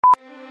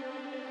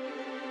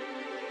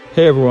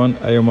Hey everyone,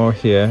 I am all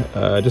here.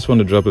 I just want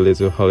to drop a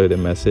little holiday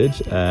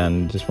message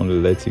and just want to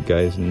let you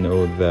guys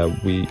know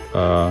that we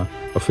are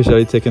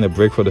officially taking a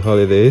break for the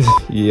holidays.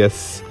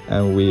 Yes,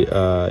 and we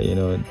are,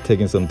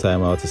 taking some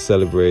time out to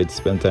celebrate,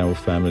 spend time with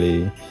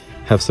family,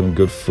 have some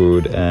good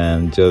food,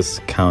 and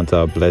just count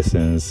our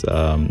blessings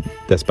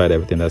despite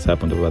everything that's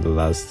happened over the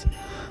last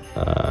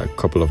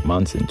couple of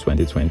months in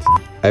 2020.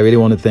 I really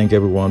want to thank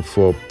everyone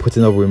for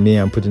putting up with me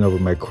and putting up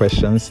with my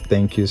questions.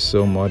 Thank you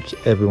so much,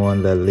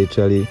 everyone that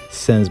literally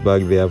sends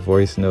back their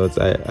voice notes.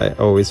 I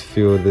always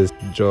feel this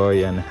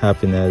joy and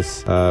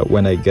happiness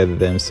when I get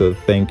them, so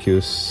thank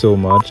you so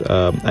much.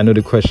 I know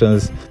the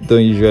questions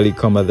don't usually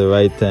come at the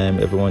right time.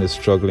 Everyone is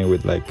struggling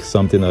with like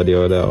something or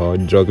the other, or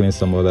juggling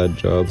some other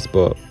jobs,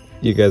 but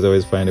you guys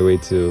always find a way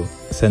to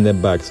send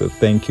them back. So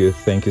thank you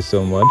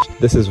so much.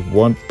 This is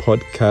one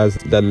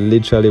podcast that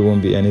literally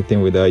won't be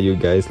anything without you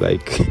guys.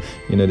 Like,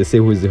 they say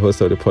who's the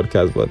host of the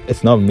podcast, but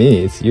it's not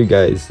me, it's you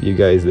guys,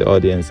 the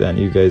audience, and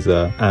you guys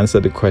answer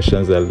the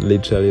questions that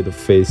literally the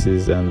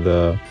faces and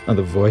the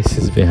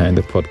voices behind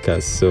the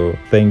podcast. So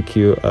thank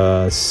you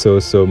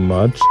so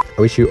much.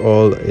 I wish you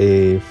all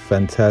a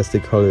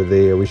fantastic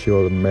holiday. I wish you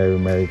all a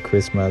merry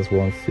Christmas,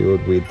 one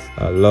filled with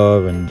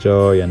love and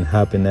joy and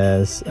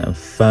happiness and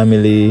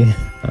family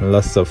and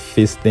lots of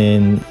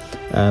feasting.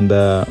 And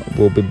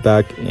we'll be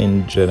back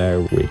in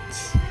January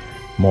with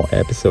more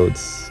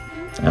episodes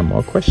and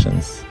more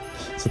questions.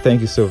 So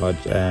thank you so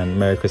much, and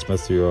Merry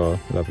Christmas to you all.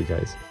 Love you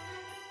guys.